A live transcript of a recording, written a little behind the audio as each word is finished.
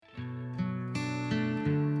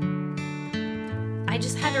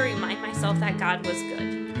just had to remind myself that God was good.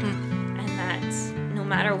 And that no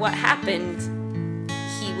matter what happened,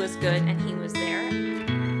 He was good and He was there.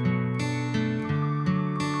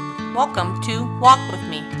 Welcome to Walk With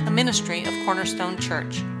Me, a ministry of Cornerstone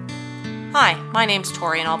Church. Hi, my name's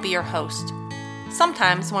Tori and I'll be your host.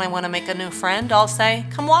 Sometimes when I want to make a new friend, I'll say,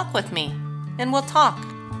 come walk with me, and we'll talk.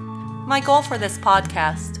 My goal for this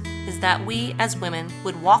podcast is that we as women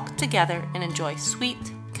would walk together and enjoy sweet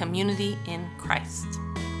community in Christ.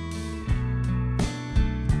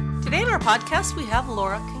 Today in our podcast, we have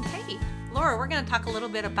Laura Kincaid. Laura, we're going to talk a little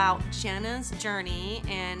bit about Jenna's journey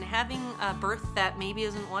and having a birth that maybe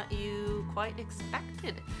isn't what you quite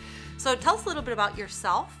expected. So tell us a little bit about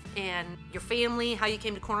yourself and your family, how you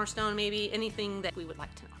came to Cornerstone, maybe anything that we would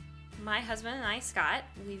like to know. My husband and I, Scott,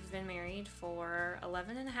 we've been married for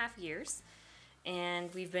 11 and a half years,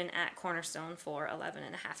 and we've been at Cornerstone for 11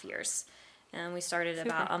 and a half years. And we started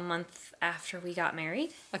about a month after we got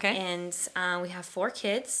married. Okay. And we have 4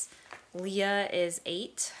 kids. Leah is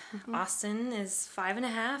 8. Austin is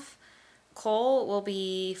 5.5. Cole will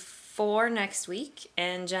be 4 next week,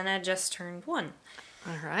 and Jenna just turned 1.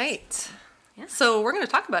 All right. Yeah. So we're going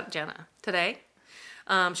to talk about Jenna today.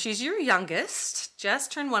 She's your youngest,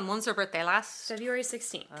 just turned 1. When's her birthday? February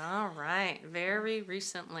 16th. All right, very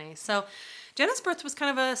recently. So Jenna's birth was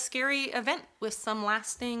kind of a scary event with some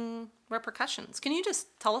lasting repercussions. Can you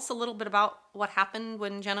just tell us a little bit about what happened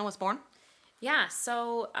when Jenna was born? Yeah,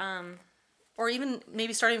 so... or even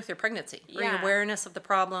maybe starting with your pregnancy, or your Yeah. awareness of the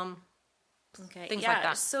problem, Okay. things like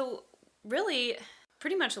that. So really,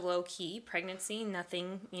 pretty much low-key pregnancy,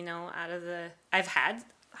 nothing, out of the... I've had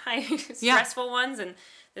high stressful ones, and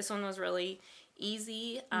this one was really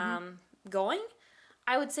easy going.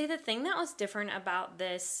 I would say the thing that was different about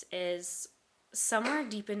this is somewhere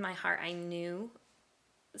deep in my heart, I knew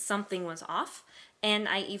something was off, and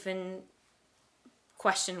I even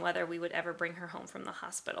questioned whether we would ever bring her home from the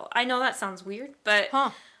hospital. I know that sounds weird, but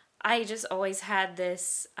I just always had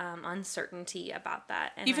this uncertainty about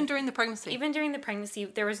that. And Even during the pregnancy? Even during the pregnancy,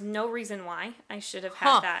 there was no reason why I should have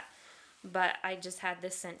had that. But I just had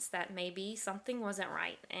this sense that maybe something wasn't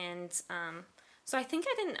right. And so I think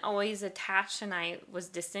I didn't always attach, and I was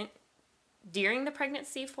distant during the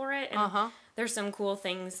pregnancy for it. And there's some cool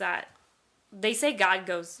things that they say God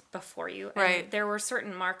goes before you. And right. There were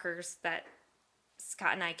certain markers that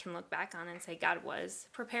Scott and I can look back on and say God was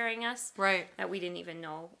preparing us. Right. That we didn't even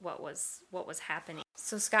know what was happening.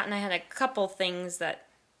 So Scott and I had a couple things that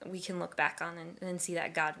we can look back on and see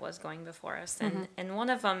that God was going before us. And one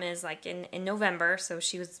of them is like in November, so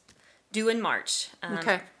she was due in March.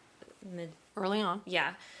 Early on.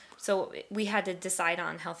 Yeah. So we had to decide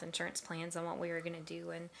on health insurance plans and what we were going to do.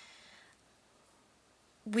 And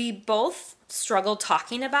we both struggled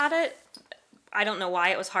talking about it. I don't know why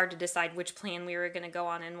it was hard to decide which plan we were going to go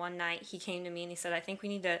on. And one night he came to me and he said, I think we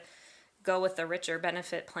need to go with the richer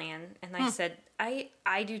benefit plan. And I said, I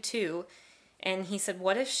do too. And he said,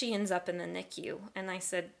 what if she ends up in the NICU? And I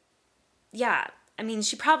said, yeah, I mean,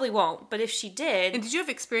 she probably won't, but if she did... And did you have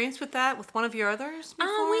experience with that with one of your others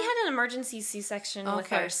before? We had an emergency C-section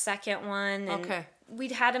with our second one, and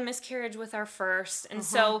we'd had a miscarriage with our first, and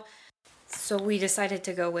so we decided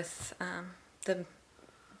to go with the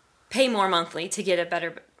pay more monthly to get a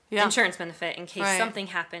better insurance benefit in case something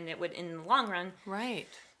happened. It would, in the long run,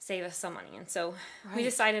 save us some money, and so we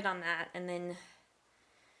decided on that, and then...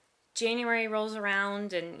 January rolls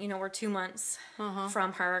around, and we're 2 months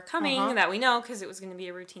from her coming that we know, because it was going to be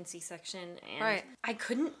a routine C-section, and I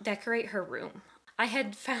couldn't decorate her room. I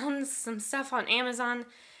had found some stuff on Amazon,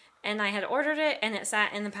 and I had ordered it, and it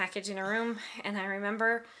sat in the package in her room, and I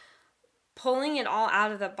remember pulling it all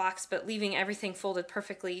out of the box, but leaving everything folded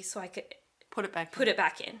perfectly so I could put it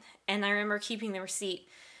back in. And I remember keeping the receipt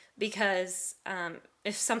because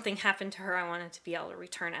if something happened to her, I wanted to be able to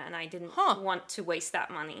return it, and I didn't want to waste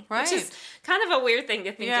that money. Right. Which is kind of a weird thing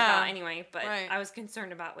to think about anyway, but I was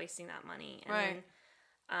concerned about wasting that money. And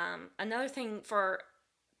then another thing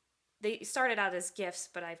they started out as gifts,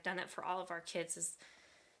 but I've done it for all of our kids, is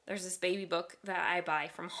there's this baby book that I buy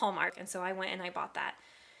from Hallmark, and so I went and I bought that.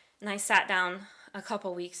 And I sat down a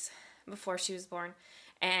couple weeks before she was born,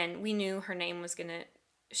 and we knew her name was going to...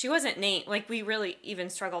 She wasn't named, we really even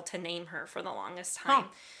struggled to name her for the longest time.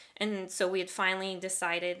 And so we had finally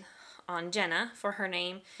decided on Jenna for her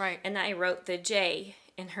name. Right. And I wrote the J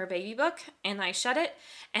in her baby book, and I shut it,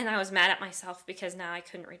 and I was mad at myself because now I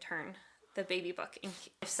couldn't return the baby book if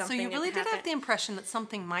something So you really did happen. have the impression that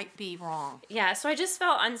something might be wrong. Yeah, so I just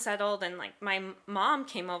felt unsettled, and my mom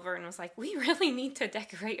came over and was like, we really need to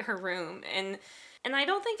decorate her room. And I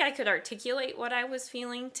don't think I could articulate what I was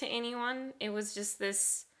feeling to anyone. It was just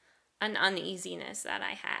this an uneasiness that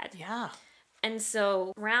I had. Yeah. And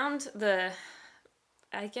so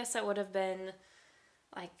I guess that would have been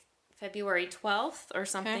like February 12th or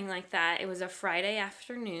something like that. It was a Friday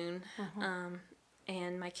afternoon,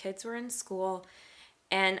 and my kids were in school,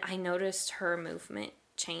 and I noticed her movement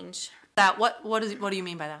change. What do you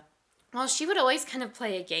mean by that? Well, she would always kind of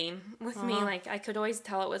play a game with me. Like, I could always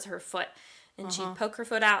tell it was her foot. And she'd poke her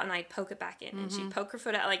foot out, and I'd poke it back in. And she'd poke her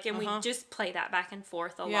foot out. Like, and we just play that back and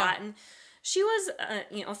forth a lot. And she was,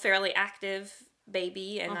 a fairly active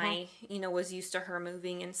baby. And I, was used to her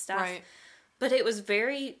moving and stuff. Right. But it was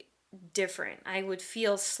very different. I would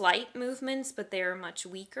feel slight movements, but they were much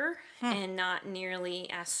weaker and not nearly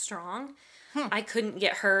as strong. I couldn't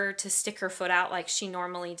get her to stick her foot out like she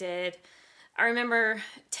normally did. I remember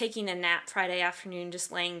taking a nap Friday afternoon,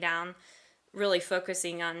 just laying down, really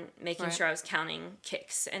focusing on making sure I was counting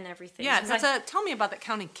kicks and everything. Yeah, tell me about that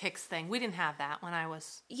counting kicks thing. We didn't have that when I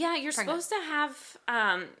was you're pregnant. supposed to have,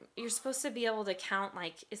 you're supposed to be able to count,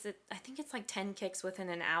 like, I think it's like 10 kicks within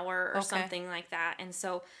an hour or something like that. And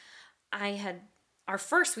so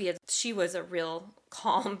she was a real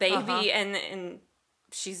calm baby, and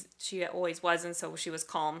she always was, and so she was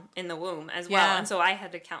calm in the womb as well. And so I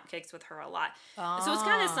had to count kicks with her a lot. So it's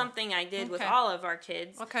kind of something I did with all of our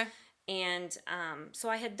kids. Okay. And so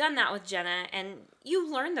I had done that with Jenna, and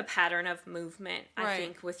you learn the pattern of movement, I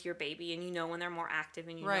think, with your baby, and you know when they're more active,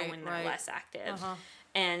 and you know when they're less active.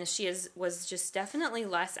 And she was just definitely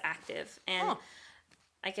less active. And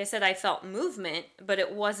like I said, I felt movement, but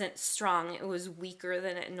it wasn't strong. It was weaker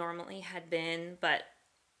than it normally had been, but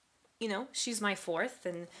she's my fourth,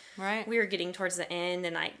 and we were getting towards the end,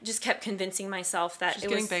 and I just kept convincing myself that she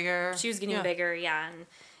was getting bigger, and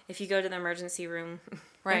if you go to the emergency room,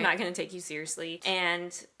 I'm not going to take you seriously.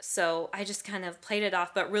 And so I just kind of played it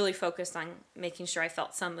off, but really focused on making sure I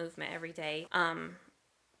felt some movement every day.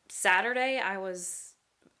 Saturday, I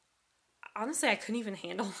couldn't even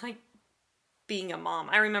handle, like, being a mom.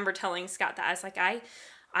 I remember telling Scott that. I was like, I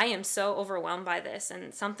am so overwhelmed by this,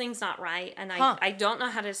 and something's not right, and I don't know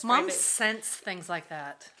how to describe it. Moms sense things like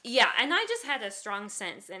that. Yeah, and I just had a strong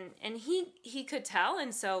sense, and he could tell,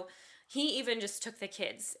 and so he even just took the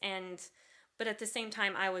kids, but at the same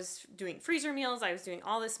time, I was doing freezer meals, I was doing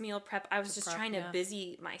all this meal prep, I was just trying to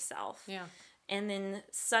busy myself. Yeah. And then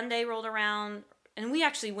Sunday rolled around, and we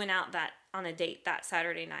actually went out on a date that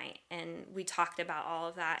Saturday night, and we talked about all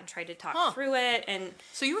of that and tried to talk through it. And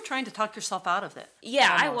so you were trying to talk yourself out of it.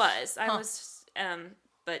 Yeah, almost. I was,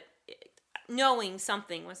 but knowing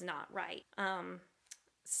something was not right.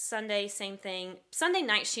 Sunday, same thing. Sunday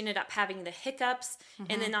night, she ended up having the hiccups,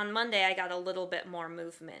 and then on Monday, I got a little bit more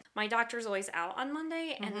movement. My doctor's always out on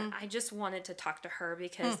Monday, and I just wanted to talk to her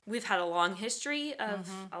because we've had a long history of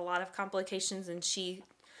a lot of complications, and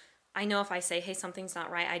I know if I say, hey, something's not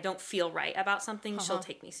right, I don't feel right about something, she'll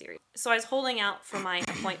take me serious. So I was holding out for my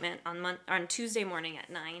appointment on Tuesday morning at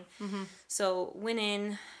 9. So went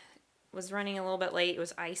in, was running a little bit late, it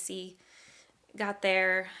was icy, got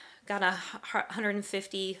there, got a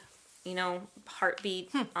 150,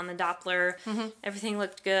 heartbeat on the Doppler. Everything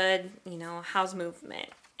looked good, how's movement?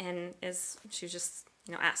 And she was just,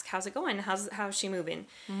 ask, how's it going? How's she moving?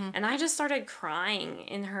 And I just started crying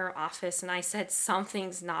in her office, and I said,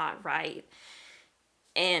 something's not right.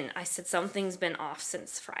 And I said, something's been off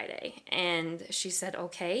since Friday. And she said,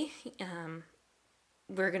 okay,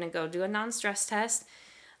 we're going to go do a non-stress test.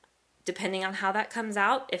 Depending on how that comes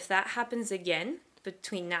out, if that happens again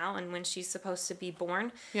between now and when she's supposed to be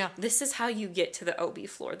born, this is how you get to the OB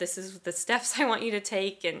floor. This is the steps I want you to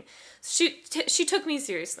take. And she took me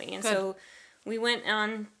seriously. And so we went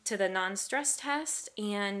on to the non-stress test,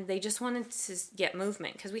 and they just wanted to get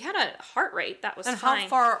movement because we had a heart rate that was fine.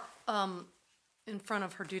 And how far in front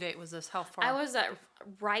of her due date was this? How far? I was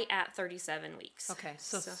right at 37 weeks. Okay,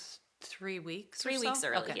 so 3 weeks. 3 weeks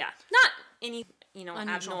early. Okay. Yeah, not any unusual.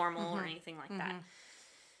 abnormal or anything like that.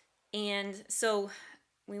 And so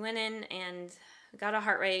we went in and got a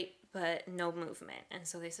heart rate, but no movement. And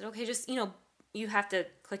so they said, okay, just you have to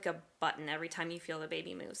click a button every time you feel the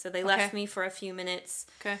baby move. So they left me for a few minutes.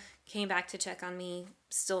 Okay. Came back to check on me.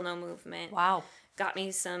 Still no movement. Wow. Got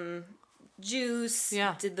me some juice.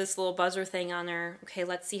 Yeah. Did this little buzzer thing on her. Okay,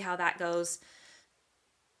 let's see how that goes.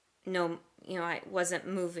 No, I wasn't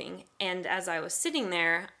moving. And as I was sitting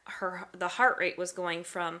there, the heart rate was going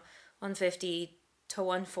from 150 to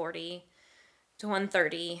 140 to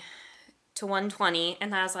 130 to 120.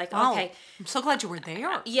 And I was like, okay. I'm so glad you were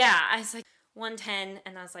there. Yeah. I was like, 110,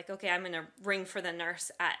 and I was like, okay, I'm going to ring for the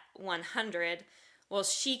nurse at 100. Well,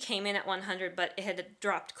 she came in at 100, but it had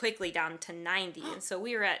dropped quickly down to 90. And so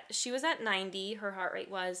she was at 90, her heart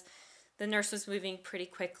rate was. the nurse was moving pretty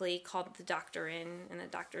quickly, called the doctor in, and the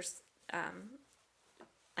doctor's,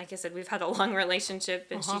 like I said, we've had a long relationship,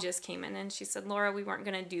 and she just came in and she said, Laura, we weren't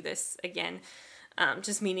going to do this again.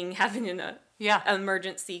 Just meaning having an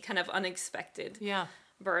emergency, kind of unexpected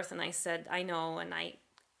birth. And I said, I know. And I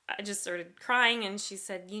just started crying, and she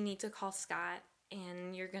said, you need to call Scott,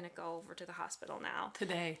 and you're going to go over to the hospital now.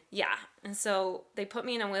 Today. Yeah. And so they put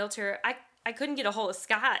me in a wheelchair. I couldn't get a hold of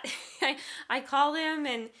Scott. I called him,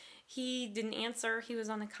 and he didn't answer. He was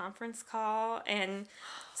on a conference call. And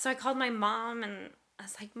so I called my mom, and I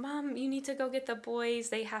was like, Mom, you need to go get the boys.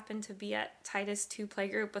 They happen to be at Titus 2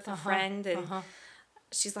 playgroup with a friend. And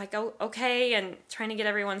she's like, oh, okay. And trying to get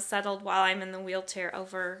everyone settled while I'm in the wheelchair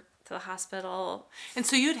over to the hospital. And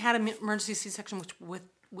so you'd had an emergency C-section with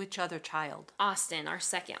which other child? Austin, our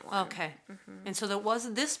second one. Okay. And so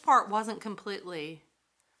this part wasn't completely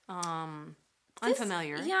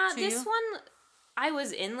unfamiliar to this one, I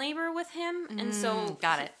was in labor with him. And so...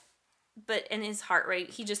 Got it. But in his heart rate,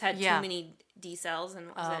 he just had too many D cells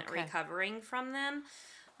and wasn't recovering from them,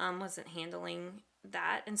 wasn't handling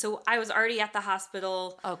that. And so I was already at the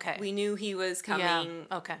hospital. Okay. We knew he was coming.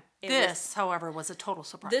 Yeah. Okay. This, however, was a total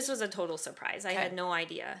surprise. This was a total surprise. I had no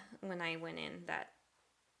idea when I went in that.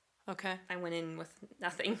 Okay. I went in with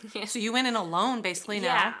nothing. So you went in alone, basically,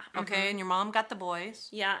 now? Yeah. Okay, and your mom got the boys?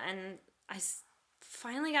 Yeah, and I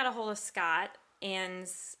finally got a hold of Scott. And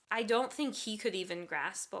I don't think he could even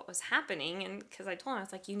grasp what was happening. And because I told him, I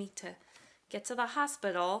was like, you need to get to the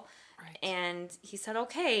hospital. Right. And he said,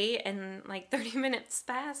 okay. And like 30 minutes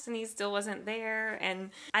passed and he still wasn't there. And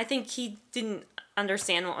I think he didn't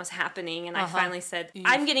understand what was happening. And I finally said,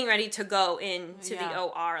 I'm getting ready to go into the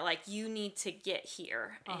OR. Like, you need to get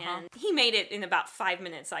here. And he made it in about 5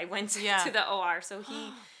 minutes. I went to the OR. So he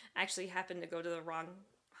actually happened to go to the wrong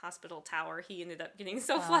hospital tower. He ended up getting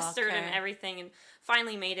so flustered and everything, and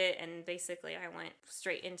finally made it. And basically I went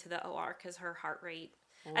straight into the OR because her heart rate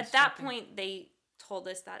at that point, they told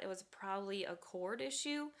us that it was probably a cord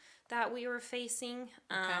issue that we were facing,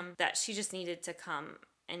 that she just needed to come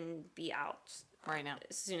and be out right now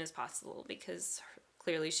as soon as possible, because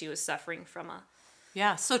clearly she was suffering from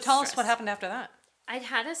a so tell us what happened after that. I'd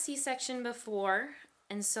had a C-section before,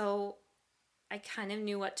 and so I kind of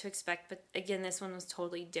knew what to expect, but again, this one was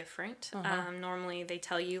totally different. Normally they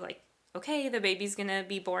tell you, like, okay, the baby's gonna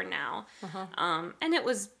be born now. And it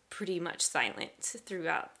was pretty much silent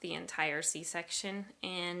throughout the entire C-section,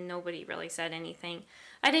 and nobody really said anything.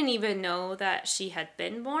 I didn't even know that she had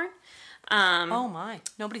been born. Oh my,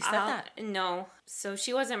 nobody said that? No. So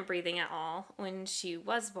she wasn't breathing at all when she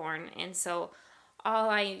was born, and so all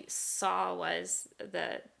I saw was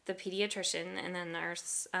the pediatrician and the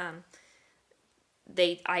nurse.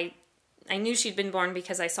 I knew she'd been born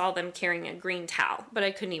because I saw them carrying a green towel, but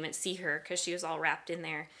I couldn't even see her because she was all wrapped in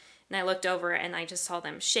there. And I looked over and I just saw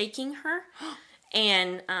them shaking her.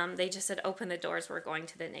 And they just said, open the doors, we're going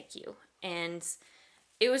to the NICU. And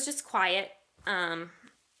it was just quiet.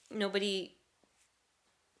 Nobody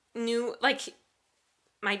knew, like,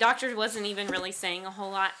 my doctor wasn't even really saying a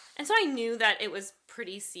whole lot. And so I knew that it was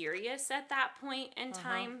pretty serious at that point in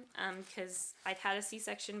time, because I'd had a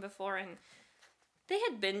C-section before, and they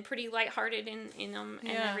had been pretty lighthearted in them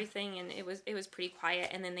and everything, and it was pretty quiet.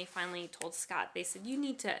 And then they finally told Scott, they said, you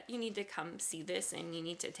need to come see this, and you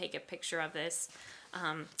need to take a picture of this.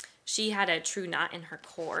 She had a true knot in her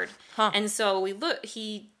cord, and so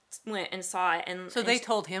he went and saw it, and so they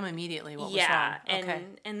told him immediately what was wrong.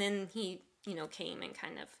 and then he came and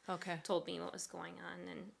kind of told me what was going on,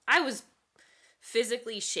 and I was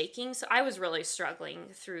physically shaking, so I was really struggling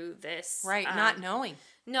through this. Right, not knowing.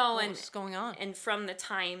 No, what was going on. And from the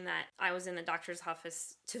time that I was in the doctor's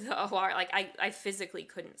office to the OR, like I physically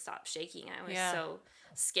couldn't stop shaking. I was so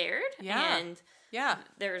scared. Yeah. And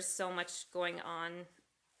there's so much going on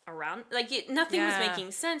around. Like nothing was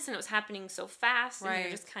making sense, and it was happening so fast, and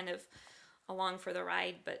you're just kind of along for the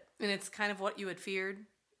ride. And it's kind of what you had feared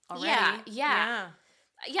already. Yeah,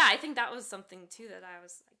 I think that was something too, that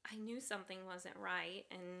I knew something wasn't right,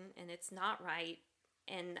 and it's not right,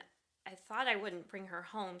 and I thought I wouldn't bring her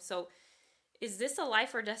home. So is this a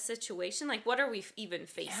life or death situation? Like, what are we even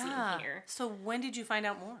facing here? So when did you find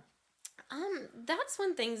out more? That's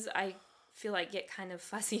when things I feel like get kind of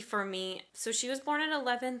fuzzy for me. So she was born at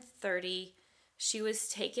 11:30. She was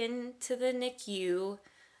taken to the NICU.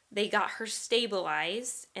 They got her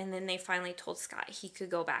stabilized, and then they finally told Scott he could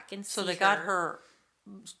go back and see her. So they got her.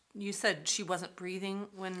 You said she wasn't breathing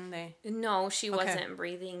when they... No, she wasn't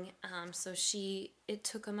breathing. So it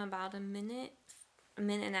took them about a minute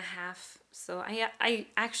and a half. So I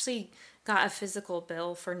actually got a physical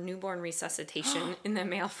bill for newborn resuscitation in the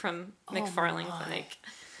mail from McFarland Clinic.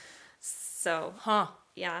 So,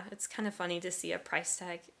 yeah, it's kind of funny to see a price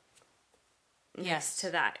tag next to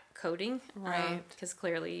that coding. Right. Because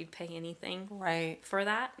clearly you'd pay anything for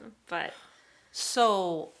that. But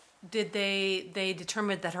so did they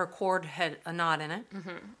determined that her cord had a knot in it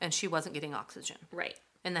and she wasn't getting oxygen? Right.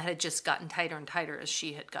 And that had just gotten tighter and tighter as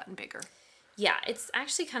she had gotten bigger. Yeah, it's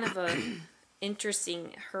actually kind of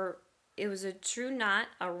interesting. It was a true knot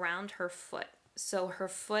around her foot. So her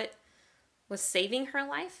foot was saving her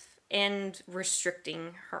life and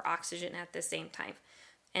restricting her oxygen at the same time.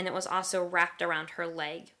 And it was also wrapped around her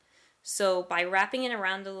leg. So by wrapping it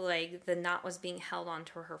around the leg, the knot was being held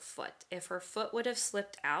onto her foot. If her foot would have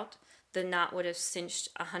slipped out, the knot would have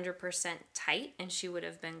cinched 100% tight and she would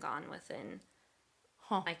have been gone within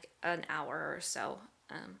like an hour or so.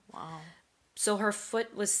 Wow. So her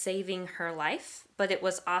foot was saving her life, but it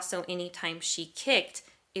was also anytime she kicked,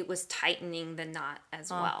 it was tightening the knot as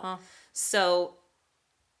well. So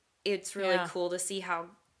it's really cool to see how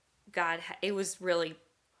God, it was really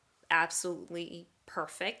absolutely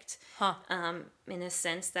perfect in a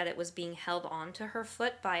sense that it was being held onto her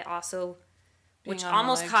foot by also, which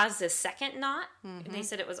almost caused a second knot. They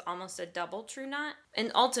said it was almost a double true knot.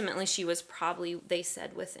 And ultimately she was probably, they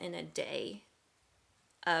said, within a day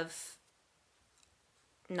of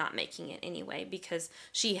not making it anyway, because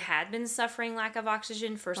she had been suffering lack of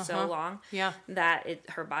oxygen for so long that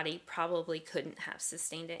her body probably couldn't have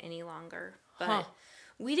sustained it any longer. But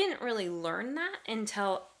we didn't really learn that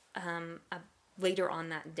until later on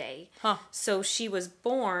that day. So she was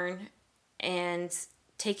born and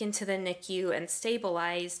taken to the NICU and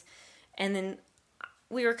stabilized, and then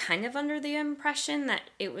we were kind of under the impression that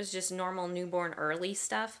it was just normal newborn early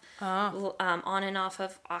stuff, on and off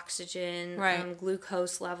of oxygen,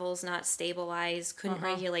 glucose levels not stabilized, couldn't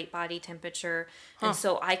regulate body temperature, and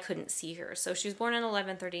so I couldn't see her. So she was born at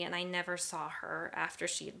 11:30, and I never saw her after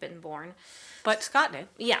she had been born. But Scott did.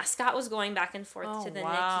 Yeah, Scott was going back and forth to the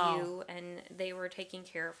NICU, and they were taking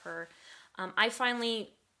care of her. I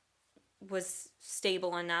finally was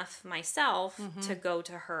stable enough myself to go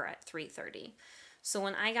to her at 3:30. So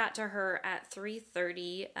when I got to her at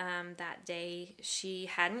 3:30 that day, she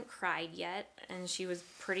hadn't cried yet, and she was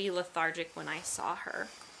pretty lethargic when I saw her.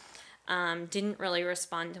 Didn't really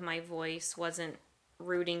respond to my voice, wasn't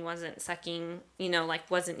rooting, wasn't sucking,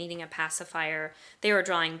 wasn't needing a pacifier. They were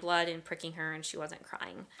drawing blood and pricking her, and she wasn't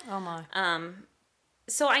crying. Oh my.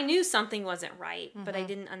 So I knew something wasn't right, but I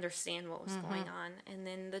didn't understand what was going on. And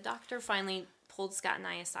then the doctor finally pulled Scott and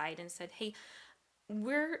I aside and said, "Hey,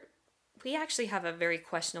 we actually have a very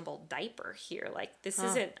questionable diaper here. Like, this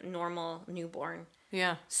isn't normal newborn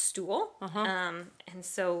stool." And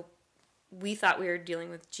so we thought we were dealing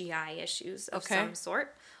with GI issues of some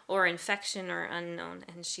sort, or infection or unknown.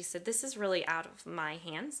 And she said, "This is really out of my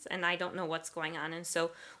hands, and I don't know what's going on." And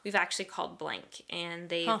so we've actually called Blank, and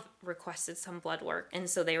they've requested some blood work. And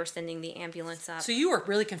so they were sending the ambulance up. So you were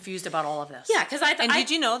really confused about all of this. Yeah, because I thought... And did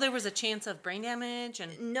you know there was a chance of brain damage?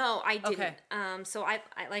 And No, I didn't. Okay. So I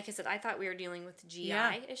like I said, I thought we were dealing with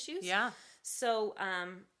GI issues. Yeah. So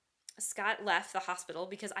Scott left the hospital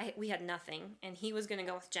because we had nothing, and he was going to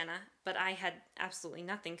go with Jenna, but I had absolutely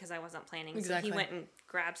nothing because I wasn't planning. Exactly. So he went and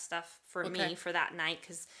grabbed stuff for me for that night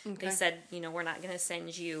because they said, we're not going to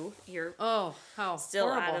send you. You're still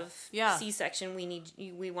horrible. out of C-section.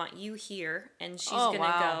 We want you here, and she's going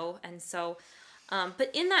to go. And so, but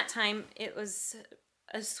in that time, it was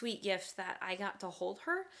a sweet gift that I got to hold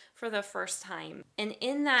her for the first time. And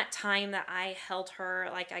in that time that I held her,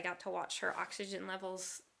 like, I got to watch her oxygen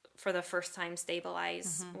levels for the first time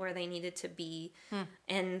stabilize where they needed to be.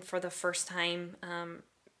 And for the first time,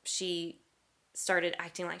 she started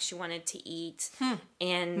acting like she wanted to eat.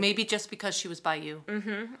 And maybe just because she was by you.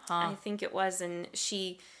 I think it was. And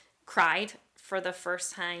she cried for the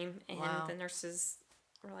first time, and the nurses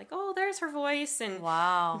were like, "Oh, there's her voice." And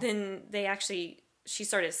then she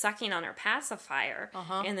started sucking on her pacifier,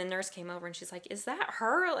 and the nurse came over and she's like, "Is that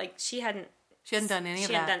her?" Like, she hadn't done any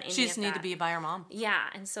of that. She just needed to be by her mom. Yeah,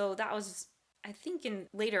 and so that was, I think,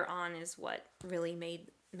 later on is what really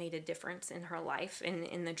made a difference in her life and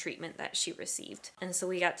in the treatment that she received. And so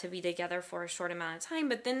we got to be together for a short amount of time,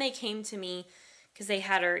 but then they came to me because they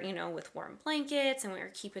had her, with warm blankets, and we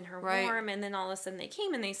were keeping her warm, and then all of a sudden they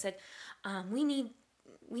came and they said, we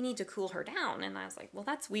need to cool her down. And I was like, well,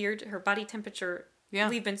 that's weird. Her body temperature... Yeah.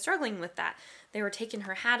 We've been struggling with that. They were taking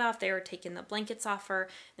her hat off. They were taking the blankets off her.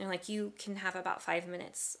 They're like, you can have about 5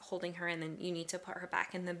 minutes holding her, and then you need to put her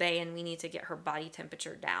back in the bay, and we need to get her body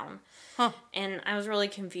temperature down. And I was really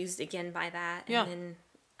confused again by that. And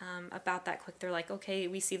then about that quick, they're like, okay,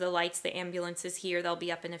 we see the lights. The ambulance is here. They'll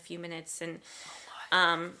be up in a few minutes. And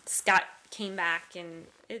Scott came back, and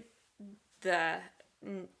the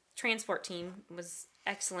transport team was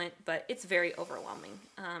excellent, but it's very overwhelming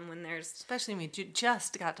when there's... Especially when you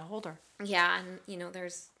just got to hold her. Yeah, and,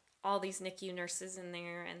 there's all these NICU nurses in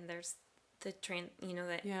there, and there's the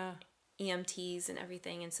EMTs and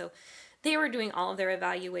everything, and so they were doing all of their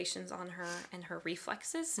evaluations on her and her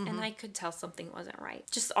reflexes, and I could tell something wasn't right.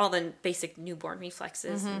 Just all the basic newborn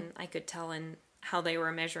reflexes, and I could tell in how they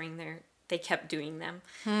were measuring they kept doing them.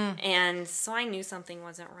 And so I knew something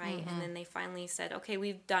wasn't right. And then they finally said, okay,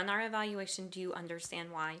 we've done our evaluation. Do you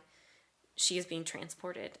understand why she is being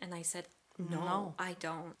transported? And I said, no, I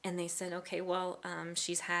don't. And they said, okay, well,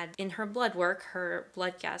 she's had in her blood work, her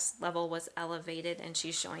blood gas level was elevated and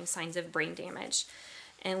she's showing signs of brain damage.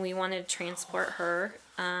 And we wanted to transport her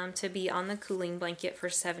to be on the cooling blanket for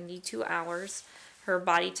 72 hours. Her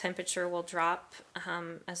body temperature will drop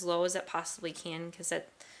as low as it possibly can, because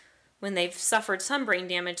when they've suffered some brain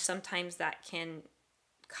damage, sometimes that can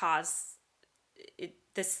cause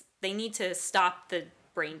they need to stop the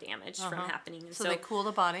brain damage from happening. And so they cool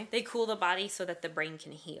the body? They cool the body so that the brain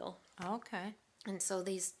can heal. Okay. And so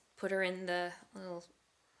they put her in the little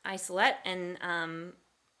isolette and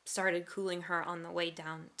started cooling her on the way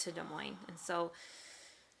down to Des Moines. And so...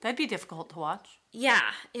 That'd be difficult to watch. Yeah,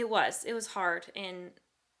 it was. It was hard. And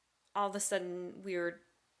all of a sudden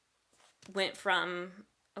went from...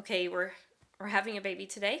 okay, we're having a baby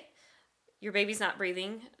today, your baby's not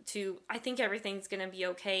breathing, to I think everything's going to be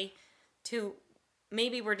okay, to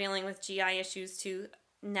maybe we're dealing with GI issues, to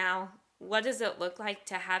now what does it look like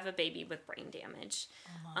to have a baby with brain damage?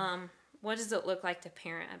 What does it look like to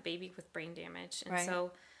parent a baby with brain damage? And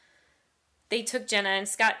so they took Jenna, and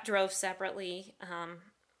Scott drove separately,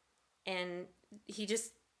 and he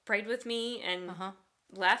just prayed with me and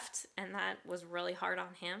left, and that was really hard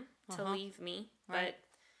on him to leave me, but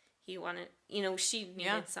he wanted, she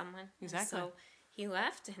needed someone. Exactly. So he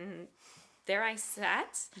left, and there I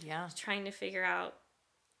sat, trying to figure out.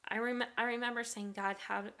 I remember saying, God,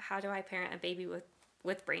 how do I parent a baby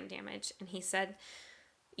with brain damage? And he said,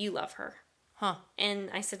 you love her. Huh. And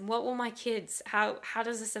I said, what will my kids, how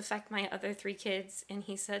does this affect my other 3 kids? And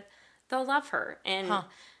he said, they'll love her. And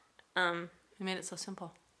he made it so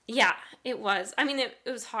simple. Yeah, it was. I mean, it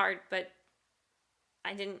was hard, but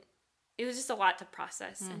it was just a lot to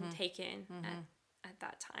process and take in at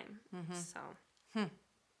that time.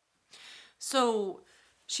 So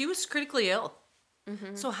she was critically ill.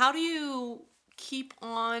 So how do you keep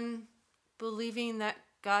on believing that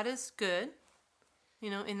God is good,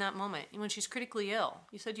 in that moment when she's critically ill?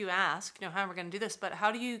 You said you asked, how are we going to do this? But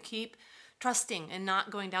how do you keep trusting and not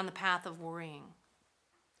going down the path of worrying?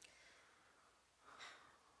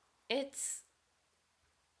 It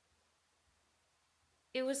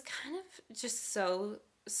was kind of just so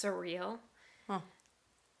surreal.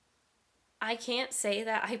 I can't say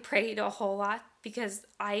that I prayed a whole lot, because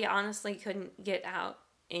I honestly couldn't get out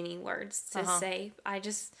any words to say. I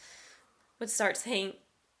just would start saying,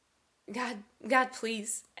 God,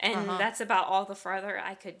 please. And that's about all the farther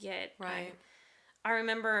I could get. Right. I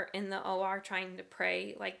remember in the OR trying to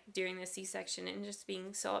pray, during the C-section, and just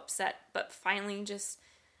being so upset, but finally just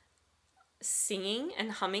singing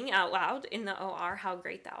and humming out loud in the OR, how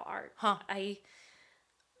great thou art.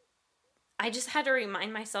 I just had to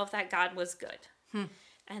remind myself that God was good.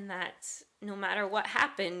 And that no matter what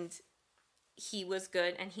happened, he was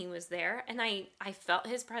good and he was there. And I felt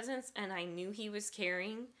his presence, and I knew he was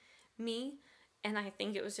carrying me. And I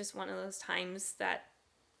think it was just one of those times that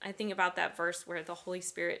I think about that verse where the Holy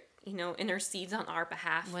Spirit, intercedes on our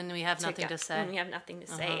behalf. When we have nothing to say. When we have nothing to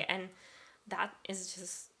say. And that is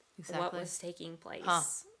just what was taking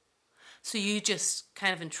place. So you just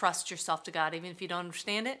kind of entrust yourself to God, even if you don't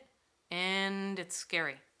understand it, and it's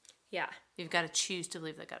scary. Yeah. You've got to choose to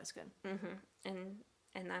believe that God is good.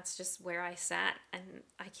 And that's just where I sat. And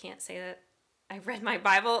I can't say that I read my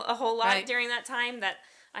Bible a whole lot during that time, that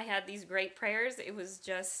I had these great prayers. It was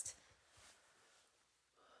just,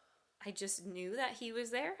 I just knew that he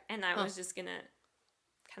was there, and I was just going to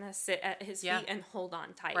kind of sit at his feet and hold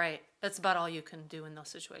on tight. Right. That's about all you can do in those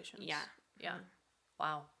situations. Yeah. Yeah.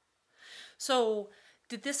 Wow. So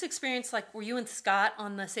did this experience, were you and Scott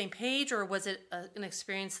on the same page, or was it an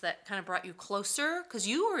experience that kind of brought you closer? Because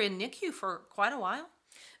you were in NICU for quite a while.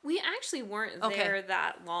 We actually weren't there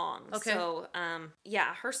that long. Okay. So,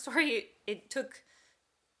 her story, it took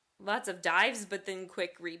lots of dives, but then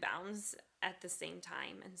quick rebounds at the same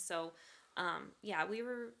time. And so, we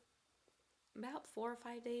were about 4 or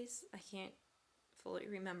 5 days. I can't fully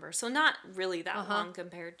remember. So not really that long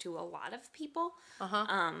compared to a lot of people.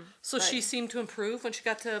 So she seemed to improve when she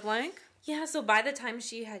got to Blank? Yeah, so by the time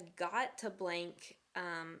she had got to Blank,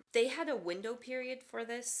 they had a window period for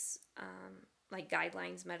this, like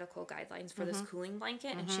medical guidelines for this cooling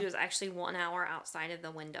blanket, and she was actually 1 hour outside of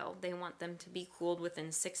the window. They want them to be cooled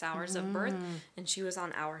within 6 hours of birth, and she was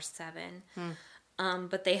on hour 7.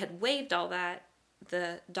 But they had waived all that,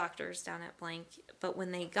 the doctors down at Blank. But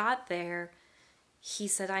when they got there, he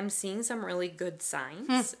said, I'm seeing some really good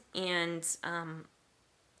signs, and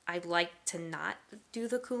I'd like to not do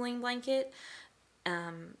the cooling blanket,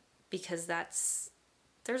 because that's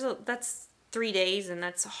 3 days, and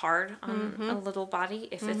that's hard on a little body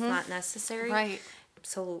if it's not necessary. Right.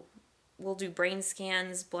 So we'll do brain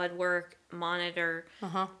scans, blood work, monitor,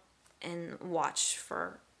 and watch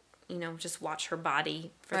for, just watch her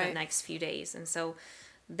body for the next few days. And so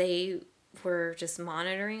they were just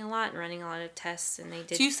monitoring a lot and running a lot of tests, and they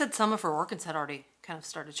did. So you said some of her organs had already kind of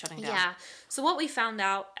started shutting down. Yeah. So what we found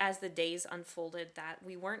out as the days unfolded, that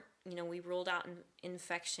we weren't, we ruled out an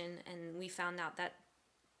infection, and we found out that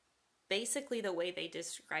basically the way they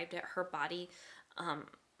described it, her body,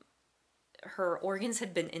 her organs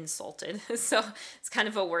had been insulted. So it's kind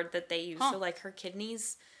of a word that they use. So like her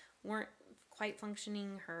kidneys weren't quite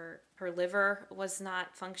functioning, her liver was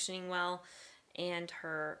not functioning well, and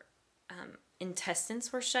her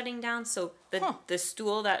intestines were shutting down. So the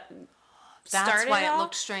stool that started, that's why it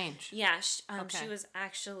looked strange. Yeah, she was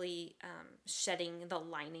actually shedding the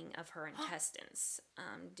lining of her intestines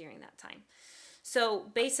during that time. So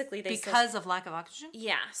basically, because of lack of oxygen?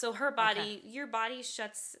 Yeah. So her body, your body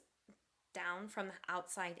shuts down from the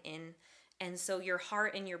outside in. And so your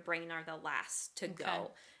heart and your brain are the last to go.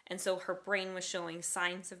 And so her brain was showing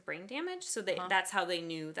signs of brain damage. So that's how they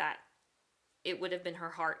knew that it would have been her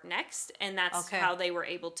heart next. And that's how they were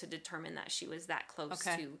able to determine that she was that close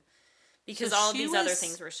to. Because so all of these other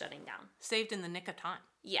things were shutting down. Saved in the nick of time.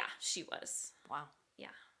 Yeah, she was. Wow. Yeah.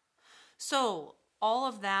 So all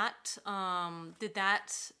of that, did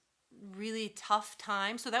that really tough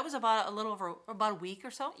time? So that was about a week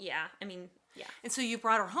or so? Yeah. I mean, yeah. And so you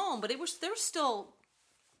brought her home, but there was still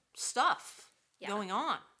stuff going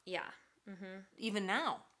on. Yeah. Even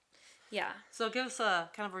now. Yeah. So give us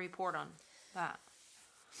a kind of a report on that.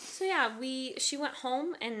 So yeah, she went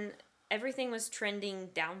home, and everything was trending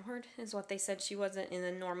downward, is what they said. She wasn't in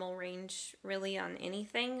the normal range really on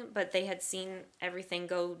anything, but they had seen everything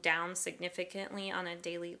go down significantly on a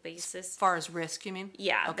daily basis. As far as risk, you mean?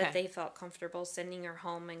 Yeah, that they felt comfortable sending her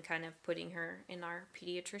home and kind of putting her in our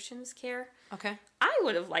pediatrician's care. Okay. I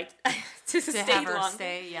would have liked to stay have her longer.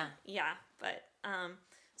 Stay, yeah. Yeah, but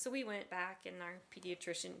so we went back, and our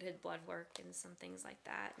pediatrician did blood work and some things like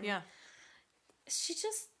that. And she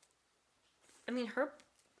just, her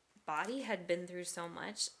body had been through so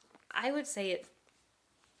much. I would say it,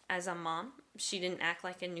 as a mom, she didn't act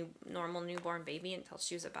like a normal newborn baby until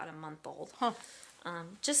she was about a month old.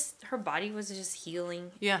 Just her body was just healing.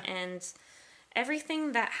 Yeah. And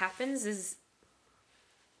everything that happens is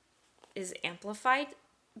amplified.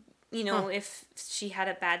 If she had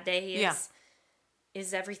a bad day,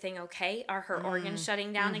 is everything okay? Are her organs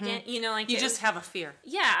shutting down again? You just have a fear.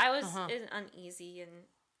 Yeah, I was uneasy, and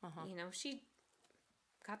she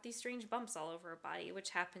got these strange bumps all over her body,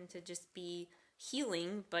 which happened to just be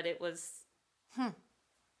healing, but it was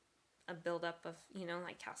a buildup of,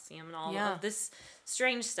 like calcium and all of this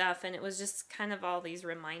strange stuff. And it was just kind of all these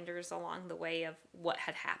reminders along the way of what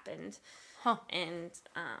had happened. And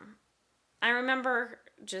I remember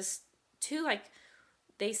just too,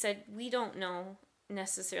 they said, we don't know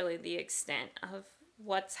necessarily the extent of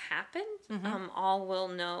what's happened. All we'll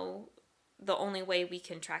know, the only way we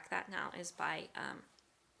can track that now is by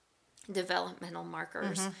developmental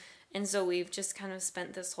markers. And so we've just kind of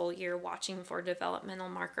spent this whole year watching for developmental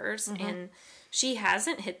markers, and she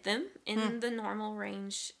hasn't hit them in the normal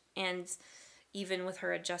range, and even with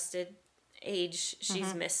her adjusted age,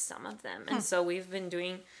 she's missed some of them. And so we've been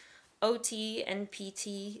doing OT and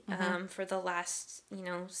PT for the last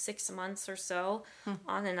 6 months or so,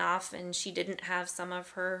 on and off, and she didn't have some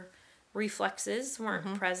of her reflexes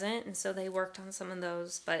weren't present, and so they worked on some of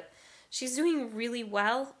those, but she's doing really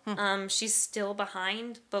well. She's still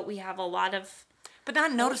behind, but we have a lot of... But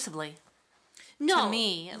not noticeably. No. To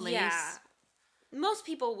me, at least. Yeah. Most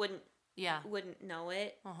people wouldn't know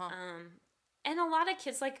it. And a lot of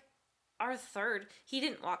kids, like our third, he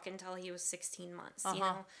didn't walk until he was 16 months,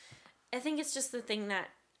 I think it's just the thing that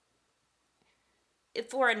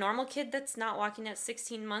for a normal kid that's not walking at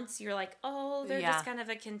 16 months, you're like, oh, they're just kind of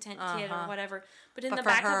a content kid or whatever. But in the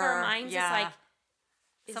back of our minds, it's like,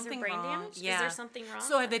 is something there brain wrong? damage? Yeah. Is there something wrong?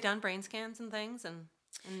 So have they done brain scans and things and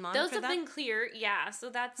monitored those have that? been clear, yeah. So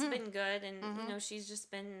that's been good, and she's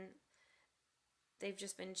just been. They've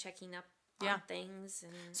just been checking up on things.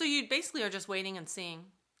 And so you basically are just waiting and seeing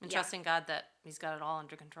and trusting God that he's got it all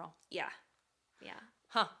under control. Yeah.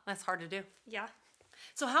 Huh, that's hard to do. Yeah.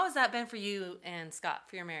 So how has that been for you and Scott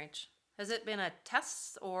for your marriage? Has it been a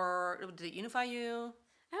test or did it unify you?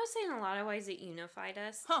 I would say in a lot of ways it unified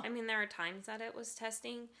us. I mean, there are times that it was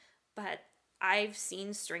testing, but I've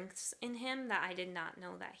seen strengths in him that I did not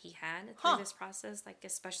know that he had through this process, like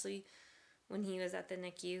especially when he was at the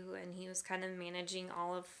NICU and he was kind of managing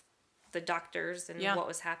all of the doctors and what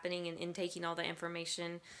was happening and intaking all the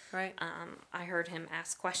information. Right. I heard him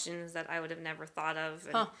ask questions that I would have never thought of.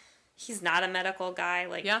 And he's not a medical guy.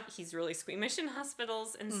 Like, he's really squeamish in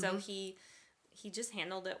hospitals. And so he just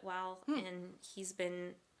handled it well. And he's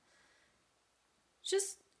been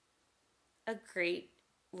just a great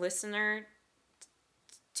listener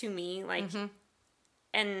to me. Like,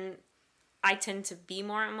 and I tend to be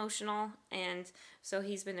more emotional, and so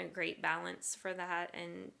he's been a great balance for that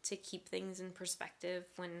and to keep things in perspective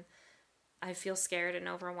when I feel scared and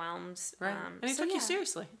overwhelmed. Right. And he took you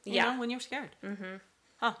seriously, you know, when you're scared. Mm-hmm.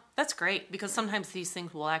 Huh, that's great, because sometimes these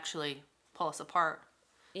things will actually pull us apart.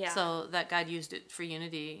 Yeah. So that God used it for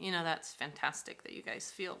unity, you know, that's fantastic that you guys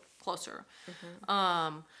feel closer.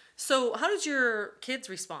 Mm-hmm. So how did your kids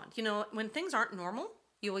respond? You know, when things aren't normal,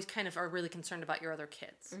 you always kind of are really concerned about your other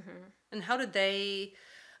kids. Mm-hmm. And how did they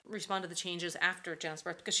respond to the changes after Jenna's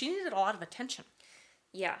birth? Because she needed a lot of attention.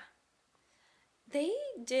 Yeah. They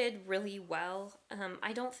did really well.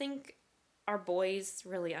 I don't think our boys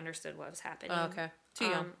really understood what was happening. Oh, okay. Too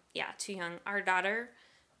young. Yeah, too young. Our daughter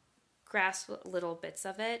grasped little bits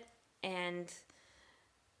of it, and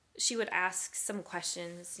she would ask some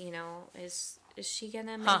questions, you know, is she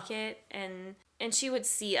gonna make it? And she would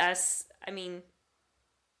see us, I mean,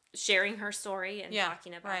 sharing her story and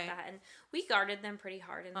talking about that. And we guarded them pretty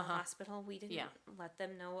hard in the hospital. We didn't let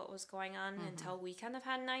them know what was going on until we kind of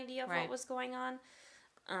had an idea of what was going on.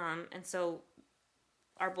 And so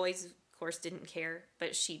our boys, of course, didn't care,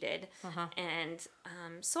 but she did. And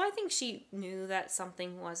so I think she knew that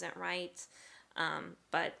something wasn't right.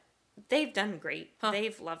 But they've done great.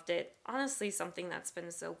 They've loved it. Honestly, something that's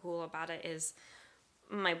been so cool about it is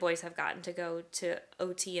my boys have gotten to go to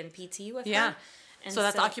OT and PT with her. And so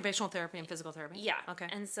that's occupational therapy and physical therapy? Yeah. Okay.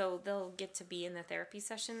 And so they'll get to be in the therapy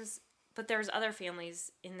sessions. But there's other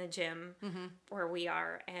families in the gym where we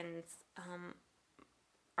are. And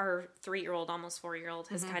our 3-year-old, almost 4-year-old,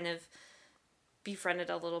 has kind of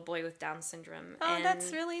befriended a little boy with Down syndrome. Oh, and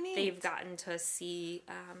that's really neat. They've gotten to see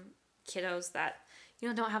kiddos that, you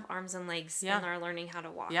know, don't have arms and legs and are learning how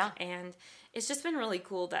to walk. Yeah. And it's just been really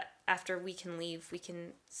cool that after we can leave, we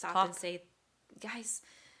can stop and say, guys,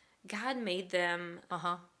 God made them,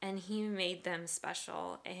 and He made them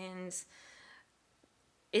special, and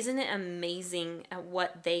isn't it amazing at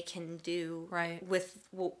what they can do with,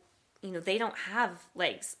 well, you know, they don't have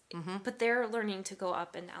legs, but they're learning to go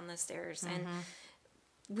up and down the stairs, and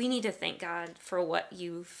we need to thank God for what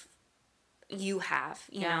you have,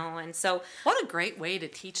 you know, and so... What a great way to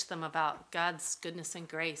teach them about God's goodness and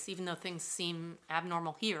grace, even though things seem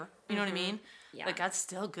abnormal here, you know what I mean? Yeah. But God's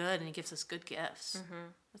still good, and He gives us good gifts.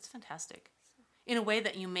 That's fantastic. In a way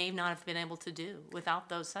that you may not have been able to do without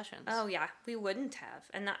those sessions. Oh, yeah. We wouldn't have.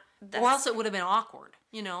 And or else it would have been awkward,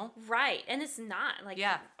 you know? Right. And it's not. Like,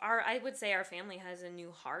 I would say our family has a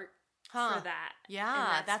new heart for that.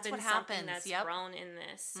 Yeah, and that's what happens. That's grown in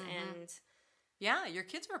this. And... Yeah, your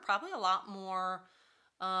kids are probably a lot more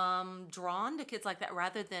drawn to kids like that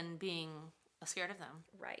rather than being scared of them.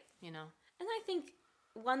 Right. You know? And I think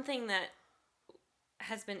one thing that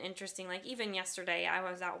has been interesting, like even yesterday I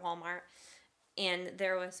was at Walmart and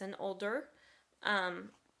there was an older,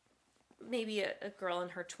 maybe a girl in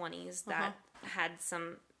her 20s that had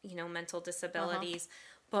some, you know, mental disabilities,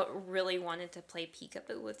 but really wanted to play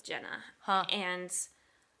peekaboo with Jenna. And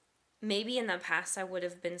maybe in the past I would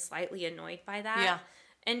have been slightly annoyed by that. Yeah.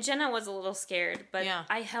 And Jenna was a little scared, but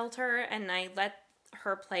I held her and I let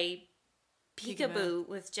her play peekaboo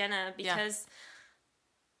with Jenna because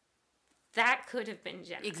that could have been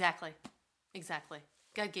Jenna. Exactly.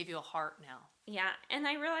 God gave you a heart now. Yeah, and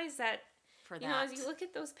I realized that, you know, as you look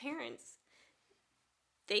at those parents,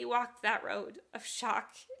 they walked that road of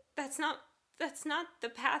shock. That's not the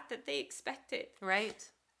path that they expected. Right.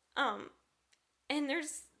 And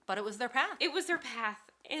but it was their path. It was their path.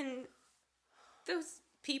 And those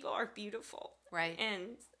people are beautiful. Right.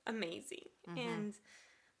 And amazing. And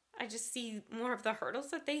I just see more of the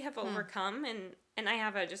hurdles that they have overcome. And I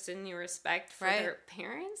have just a new respect for their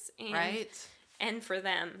parents. And, and for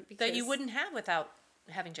them. Because, that you wouldn't have without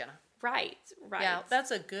having Jenna. Right. Yeah,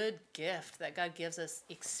 that's a good gift that God gives us.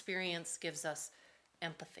 Experience gives us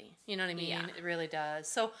empathy. You know what I mean? Yeah. It really does.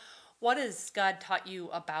 So What has God taught you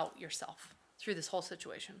about yourself through this whole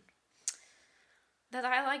situation? That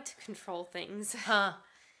I like to control things. Huh.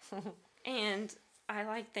 And I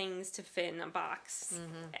like things to fit in a box.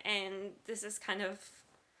 Mm-hmm. And this has kind of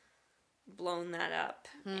blown that up.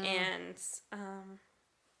 Mm. And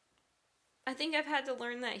I think I've had to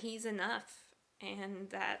learn that he's enough. And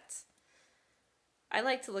that I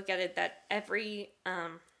like to look at it that every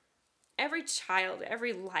child,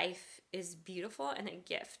 every life is beautiful and a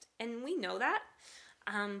gift. And we know that.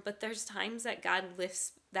 But there's times that God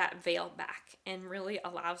lifts that veil back and really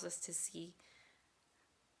allows us to see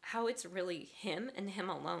how it's really him and him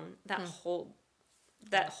alone that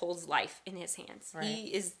holds life in his hands.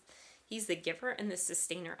 Right. He's the giver and the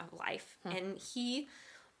sustainer of life. And he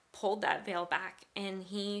pulled that veil back and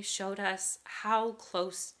he showed us how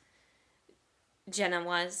close Jenna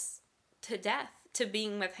was to death, to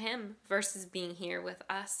being with him versus being here with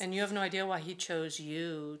us. And you have no idea why he chose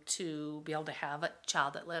you to be able to have a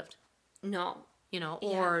child that lived. No.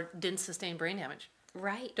 Or didn't sustain brain damage.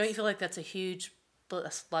 Right. Don't you feel like that's a huge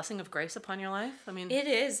blessing of grace upon your life? I mean, it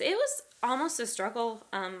is. It was almost a struggle.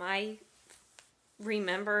 I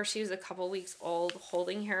remember she was a couple weeks old,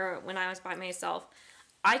 holding her when I was by myself.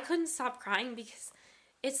 I couldn't stop crying because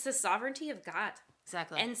it's the sovereignty of God.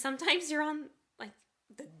 Exactly. And sometimes you're on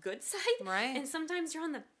the good side, right? And sometimes you're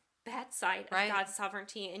on the bad side of God's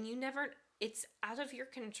sovereignty, and it's out of your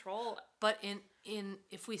control. But in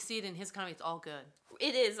if we see it in his economy, it's all good.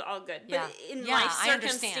 It is all good. Yeah. But in life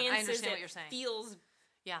circumstances, I understand what you're saying. Feels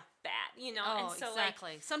bad, Oh, and so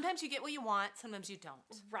exactly. Sometimes you get what you want, sometimes you don't.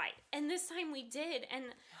 Right. And this time we did, and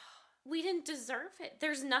we didn't deserve it.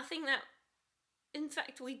 There's nothing that, in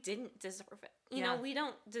fact, we didn't deserve it. We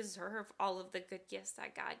don't deserve all of the good gifts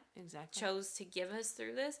that God chose to give us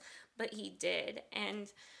through this, but he did. And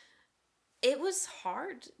it was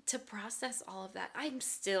hard to process all of that. I'm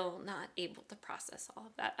still not able to process all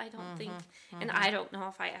of that, I don't think. And I don't know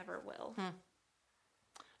if I ever will.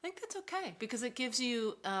 I think that's okay, because it gives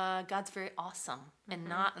you God's very awesome and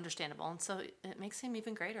not understandable. And so it makes him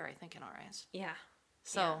even greater, I think, in our eyes. Yeah.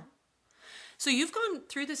 So you've gone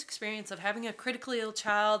through this experience of having a critically ill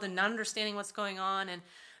child and not understanding what's going on. And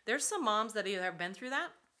there's some moms that either have been through that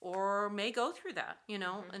or may go through that,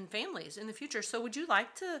 and families in the future. So would you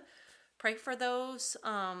like to pray for those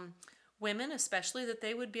women, especially, that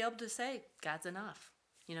they would be able to say, God's enough,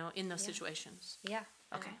 in those situations? Yeah.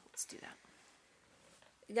 Okay, let's do that.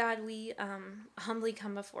 God, we humbly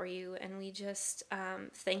come before you, and we just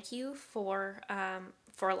thank you for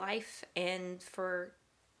life and for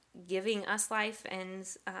giving us life and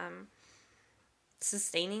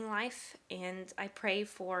sustaining life. And I pray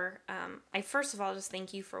for, I first of all just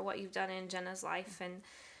thank you for what you've done in Jenna's life. And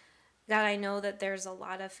God, I know that there's a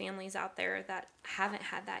lot of families out there that haven't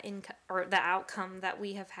had that income or the outcome that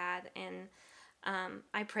we have had. And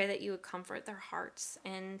I pray that you would comfort their hearts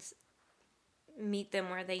and meet them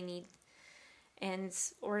where they need,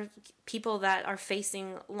 or people that are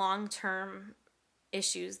facing long-term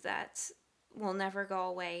issues that will never go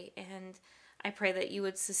away. And I pray that you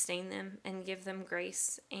would sustain them and give them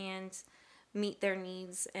grace and meet their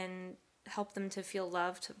needs and help them to feel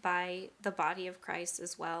loved by the body of Christ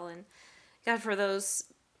as well. And God, for those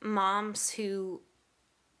moms who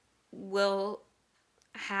will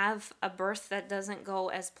have a birth that doesn't go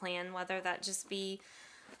as planned, whether that just be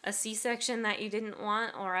a C-section that you didn't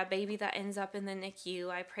want or a baby that ends up in the NICU,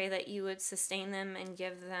 I pray that you would sustain them and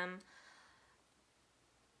give them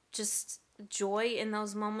just joy in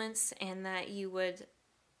those moments, and that you would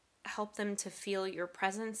help them to feel your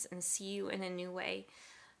presence and see you in a new way.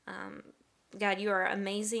 God, you are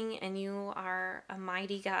amazing, and you are a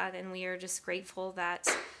mighty God, and we are just grateful that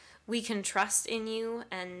we can trust in you,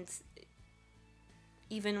 and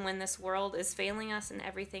even when this world is failing us and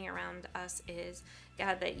everything around us is,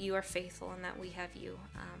 God, that you are faithful and that we have you.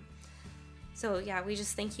 We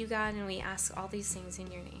just thank you, God, and we ask all these things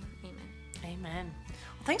in your name. Amen. Amen.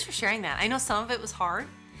 Well, thanks for sharing that. I know some of it was hard,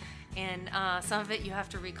 and some of it you have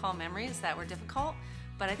to recall memories that were difficult,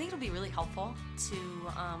 but I think it'll be really helpful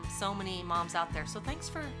to so many moms out there. So thanks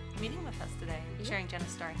for meeting with us today and sharing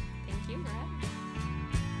Jenna's story. Thank you, Brad.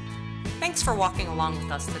 Thanks for walking along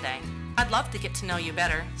with us today. I'd love to get to know you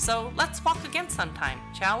better, so let's walk again sometime,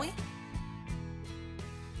 shall we?